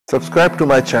Subscribe to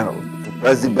my channel and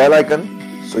press the bell icon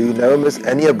so you never miss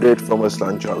any update from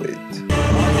Arsalan Javed.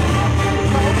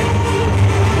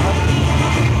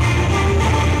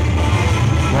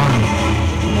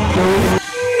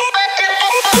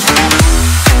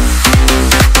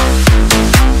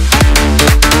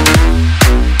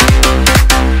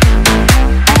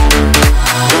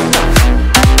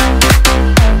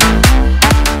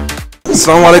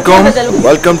 Assalamualaikum,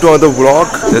 welcome to another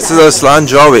vlog. This is Arsalan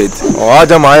Javed और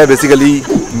आज हम आए basically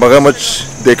मगरमच्छ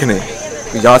देखने।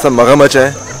 यहाँ सब मगरमच्छ है,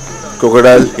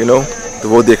 क्रोकोडाइल तो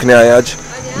वो देखने आए आज।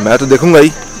 मैं तो देखूंगा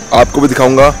ही, आपको भी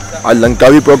दिखाऊंगा। आज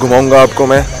लंकावी पूरा घुमाऊंगा आपको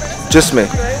मैं, जिसमें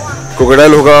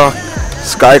क्रोकोडाइल होगा,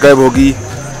 स्काई कैप होगी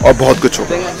और बहुत कुछ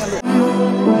होगा।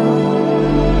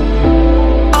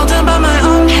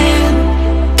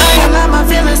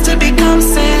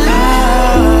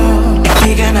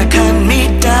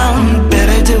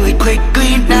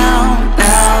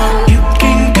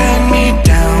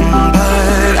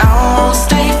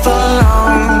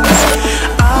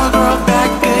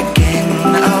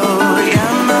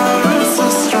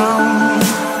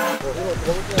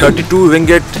 $32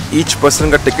 रिंगेट ईच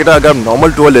पर्सन का टिकट है अगर आप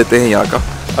नॉर्मल टूर लेते हैं यहाँ का।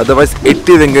 अदरवाइज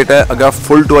 80 रिंगेट है अगर आप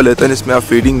फुल टूर लेते हैं, जिसमें आप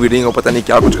फीडिंग वीडिंग और पता नहीं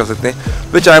क्या कुछ कर सकते हैं,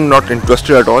 विच I am not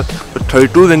interested at all. But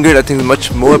 32 ringgit I think much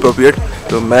more appropriate.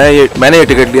 तो मैंने ये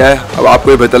टिकट लिया है। अब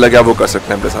आपको ये बेहतर लगे आप वो कर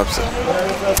सकते हैं अपने हिसाब से।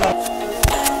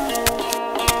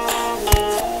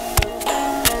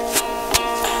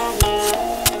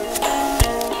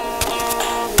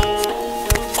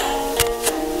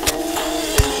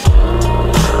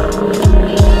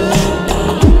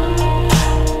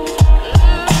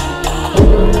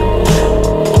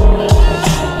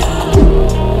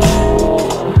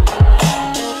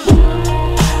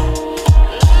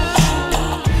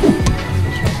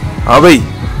 हाँ भाई,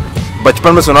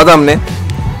 बचपन में सुना था हमने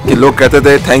कि लोग कहते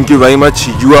थे thank you very much,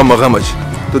 you are मगरमच्छ।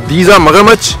 तो दीज आर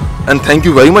मगरमच्छ and thank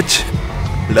you very much.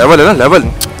 Level है ना, लेवल।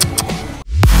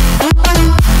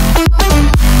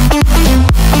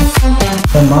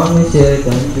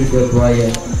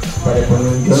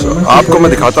 आपको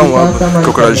मैं दिखाता हूँ आप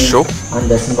क्रोकोडाइल शो।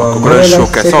 क्रोकोडाइल शो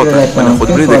कैसा होता है मैंने खुद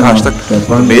भी नहीं देखा आज तक।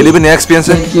 मेरे लिए भी नया एक्सपीरियंस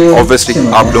है, ऑब्वियसली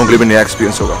आप लोगों के लिए भी नया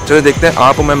एक्सपीरियंस होगा। चलिए देखते हैं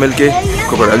आप और मैं मिलके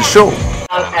crocodile show.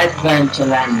 Adventure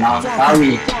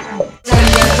Langkawi.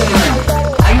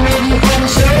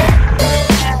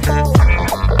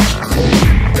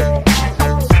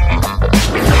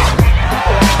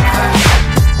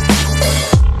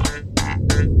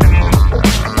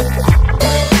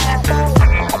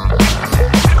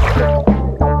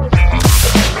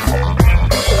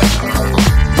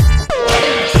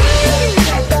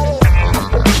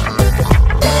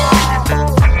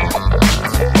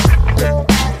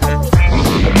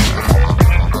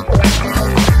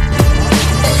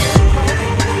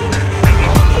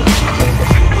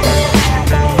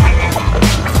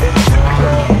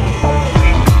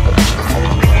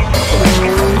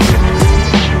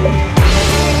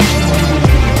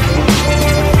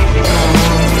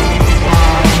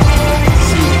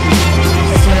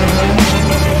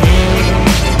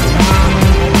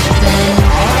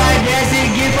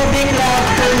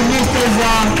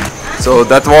 So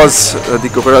that was the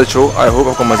Crocodile Show. I hope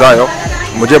आपको मज़ा आया।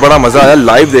 मुझे बड़ा मज़ा आया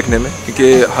लाइव देखने में,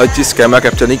 क्योंकि हर चीज़ कैमरा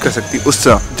कैप्चर नहीं कर सकती उस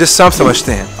तरह जिस तरह आप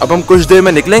समझते हैं। अब हम कुछ देर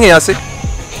में निकलेंगे यहाँ से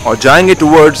और जाएंगे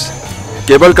टूवर्ड्स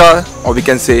केबल कार और we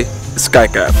can say sky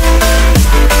cap.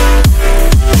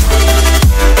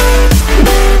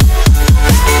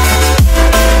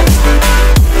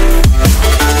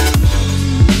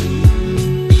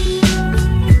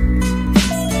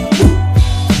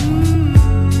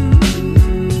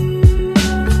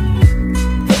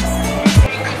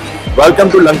 Welcome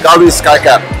to Langkawi sky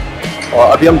cap. और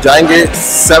अभी हम जाएंगे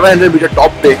 700 मीटर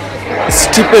टॉप पे,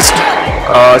 steepest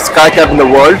sky cap in the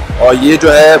world. और ये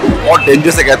जो है बहुत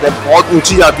डेंजरस है, कहते हैं बहुत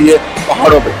ऊंची जाती है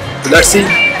पहाड़ों पे। तो लेट्स सी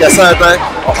कैसा रहता है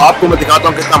और आपको मैं दिखाता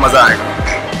हूँ कितना मजा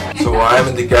आएगा। सो I am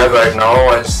in the cap right now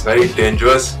and it's very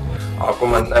dangerous. आपको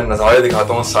मैं नज़ारे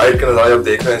दिखाता हूँ, साइड के नज़ारे आप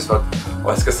देख रहे हैं इस वक्त,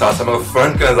 और इसके साथ साथ मैं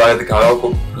फ्रंट के नज़ारे दिखा रहा हूँ।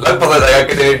 आपको लग पता जाएगा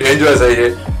कितनी डेंजरस है ये,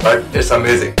 बट इट्स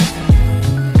अमेजिंग।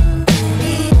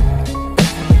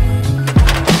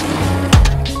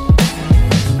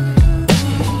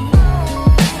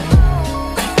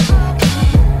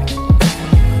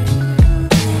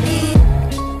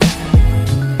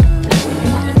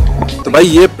 तो भाई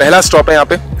ये पहला स्टॉप है यहाँ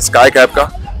पे स्काई कैप का।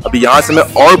 अभी यहाँ से मैं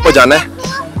और ऊपर जाना है,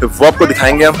 फिर वो आपको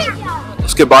दिखाएंगे हम।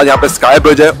 उसके बाद यहाँ पे स्काई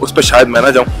ब्रिज है, उस पर शायद मैं ना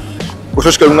जाऊँ,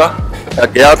 कोशिश करूँगा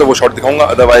गया तो वो शॉट दिखाऊंगा,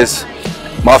 अदरवाइज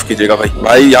माफ कीजिएगा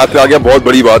भाई यहाँ पे आ गया बहुत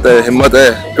बड़ी बात है, हिम्मत है।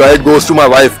 Credit goes to my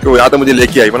wife कि वो यहाँ तक मुझे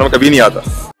लेके आई, वरना मैं कभी नहीं आता।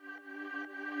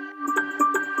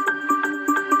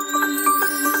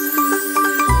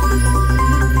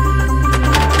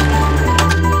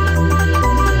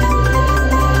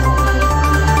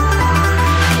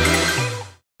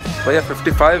 भैया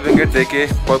 55 रिंगिट दे के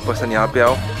पर पर्सन यहाँ पे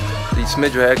आओ। तो इसमें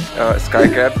जो है sky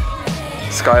cap,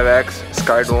 sky wax,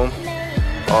 sky डोम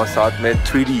और साथ में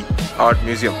 3D आर्ट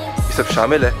म्यूज़ियम ये सब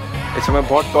शामिल है। इस समय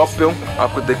बहुत टॉप पे हूँ,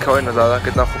 आपको देखा हुआ नज़ारा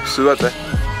कितना खूबसूरत है।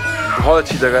 बहुत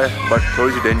अच्छी जगह है बट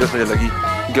थोड़ी सी डेंजरस मुझे लगी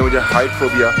क्योंकि मुझे हाइट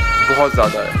फोबिया बहुत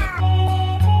ज़्यादा है।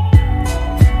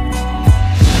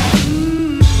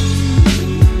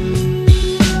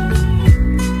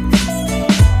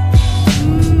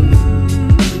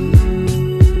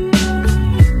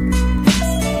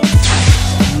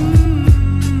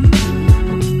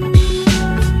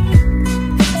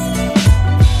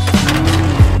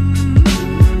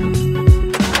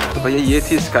 तो भैया ये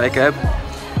थी स्काई कैब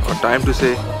और टाइम टू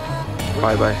से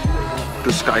bye by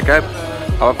two sky cab.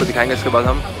 अब आपको दिखाएंगे इसके बाद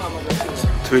हम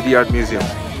 3D art museum.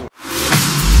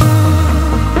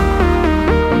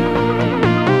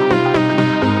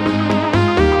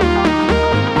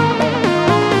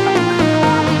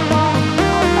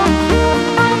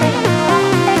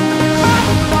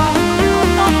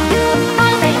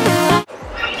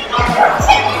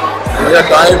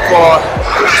 Time for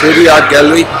 3D art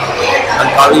gallery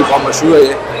Langkawi, बहुत मशहूर है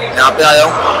ये। यहाँ पे आया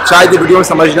हूँ, शायद ये वीडियो में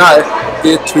समझना है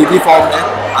कि 3D फॉर्म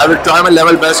में I will try my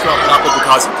level best मैं अपने आपको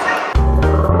दिखा सकूँ।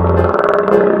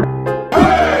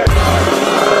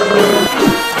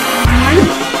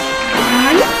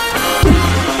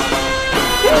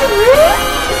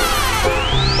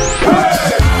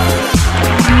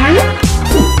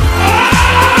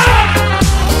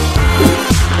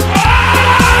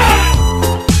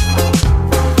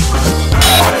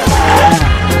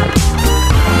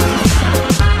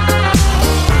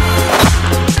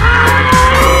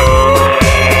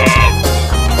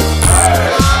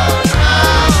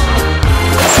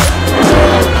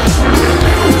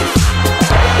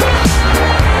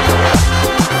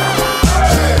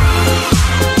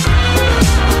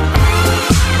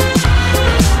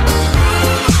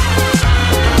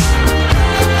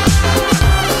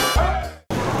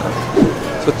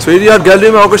 तो 3D आर्ट गैलरी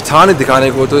में और कुछ था नहीं दिखाने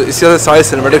को, तो इससे ज़्यादा सारे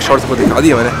सिनेमेटिक शॉट्स को दिखा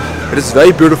दिया मैंने। It is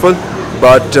very beautiful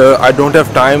but I don't have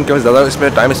time कि मैं ज़्यादा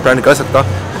इसमें टाइम स्पेंड कर सकता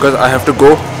because I have to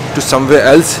go to somewhere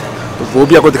else, तो वो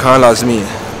भी आपको दिखाना लाजमी है।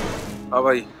 हाँ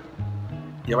भाई,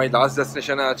 ये हमारी लास्ट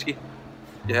डेस्टिनेशन है आज की।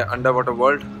 यह है अंडर वाटर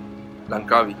वर्ल्ड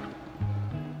लंकावी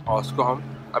और उसको हम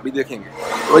अभी देखेंगे।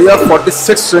 तो भैया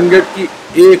 46 रिंगिट की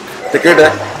एक टिकट है,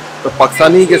 तो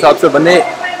पाकिस्तानी के हिसाब से बने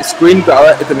स्क्रीन पे आ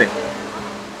रहा है इतने,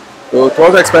 तो थोड़ा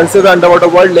सा एक्सपेंसिव है अंडर वाटर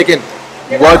वर्ल्ड लेकिन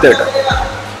वर्थ इट है।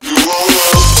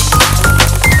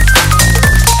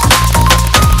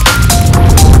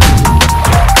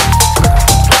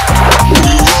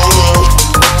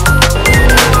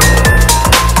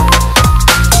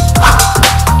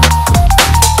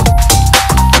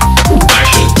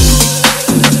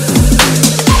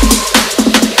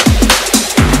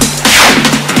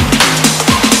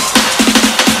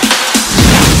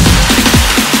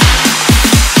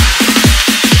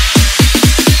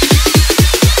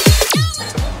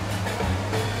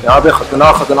 यहाँ पे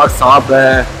खतरनाक सांप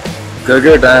हैं,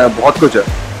 गिरगिट हैं, बहुत कुछ है,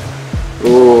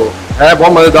 तो है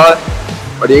बहुत मज़ेदार।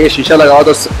 और ये शीशा लगाओ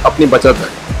तो अपनी बचत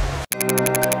है।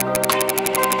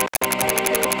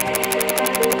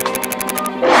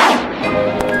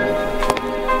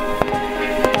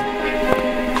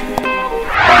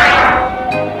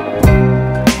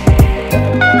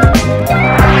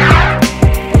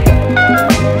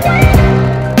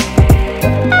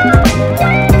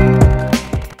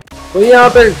 तो यहाँ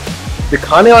पे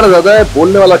दिखाने वाला ज़्यादा है,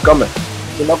 बोलने वाला कम है,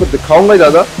 तो मैं आपको दिखाऊंगा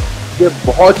ज़्यादा। ये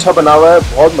बहुत अच्छा बना हुआ है,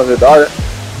 बहुत मज़ेदार है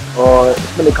और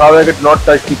इसमें लिखा हुआ है कि not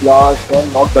touch the glass,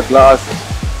 not the glass.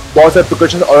 बहुत सारे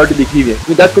प्रिकॉशंस ऑलरेडी लिखी हुई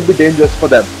है, that could be dangerous for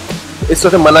them. इस तरह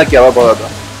से मना किया हुआ बहुत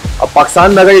ज़्यादा। अब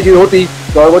पाकिस्तान में अगर ये चीज़ होती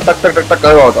तो वो टक टक टक टक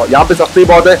कर रहा होता। यहाँ पे सख्ती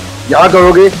बहुत है, यहाँ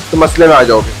करोगे तो मसले में आ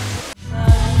जाओगे।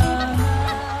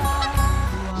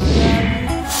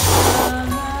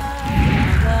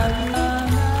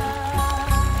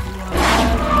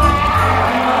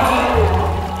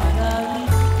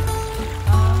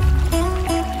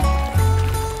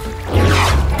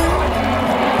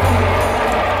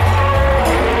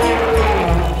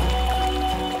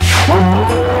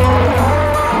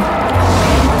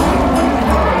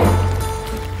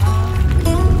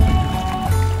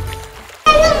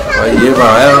 ये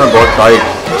बनाया है उन्होंने बहुत टाइट,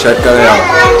 चेक करें आप,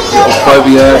 ऊपर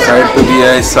भी है, साइड पे भी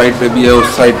है, इस साइड पे भी है,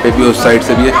 उस साइड पे भी है, उस साइड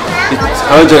से भी है।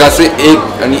 हर जगह से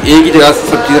एक यानी एक ही जगह से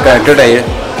सब चीज़ें कनेक्टेड है ये,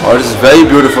 और इट्स वेरी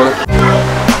ब्यूटीफुल।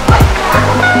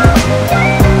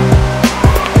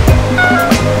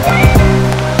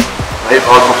 भाई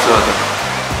बहुत खूबसूरत है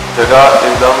जगह,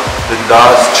 एकदम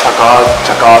बिंदास,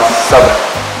 झकास सब है।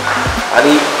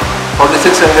 यानी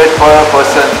 4600 पर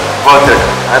person worth it.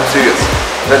 I'm serious.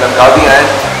 When Langkawi आए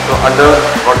तो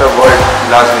underwater world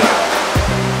लाजमी है.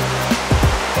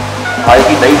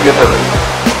 आएगी नई जगह.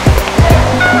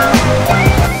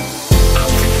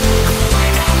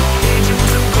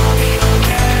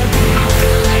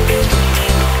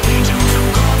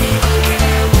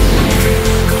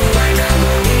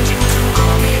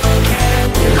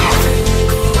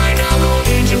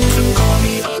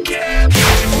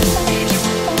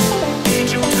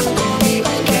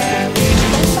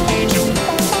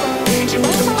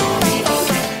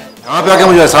 यहाँ पे आके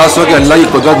मुझे एहसास हुआ कि अल्लाह की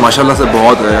कुदरत माशाल्लाह से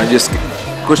बहुत है. जिस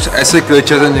कुछ ऐसे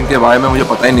क्रिएचर्स हैं जिनके बारे में मुझे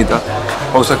पता ही नहीं था.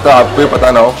 हो सकता है आपको भी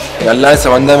पता ना हो कि अल्लाह ने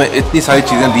समंदर में इतनी सारी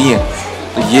चीज़ें दी हैं.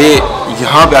 तो ये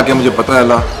यहाँ पे आके मुझे पता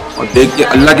चला और देख के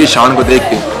अल्लाह की शान को देख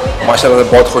के माशाल्लाह से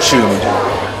बहुत खुशी हुई मुझे.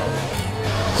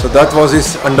 So that was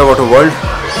this under water world.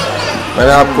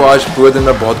 मैंने आपको आज पूरे दिन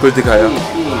में बहुत कुछ दिखाया.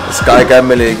 स्काई कैप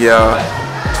में ले गया,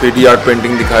 3D आर्ट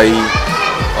पेंटिंग दिखाई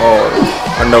और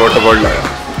अंडर वाटर वर्ल्ड लाया.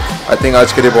 आई थिंक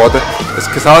आज के लिए बहुत है.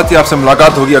 इसके साथ ही आपसे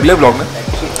मुलाकात होगी अगले ब्लॉग में.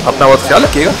 अपना बहुत ख्याल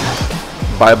रखिएगा.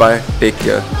 Bye bye, take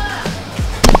care.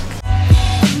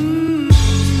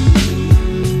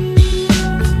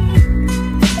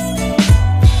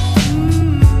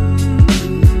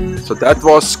 So that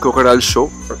was crocodile show.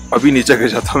 अभी नीचे गिर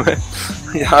जाता मैं.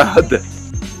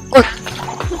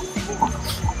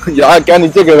 यार क्या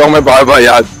नीचे गिर रहा हूँ मैं बार बार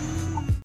यार.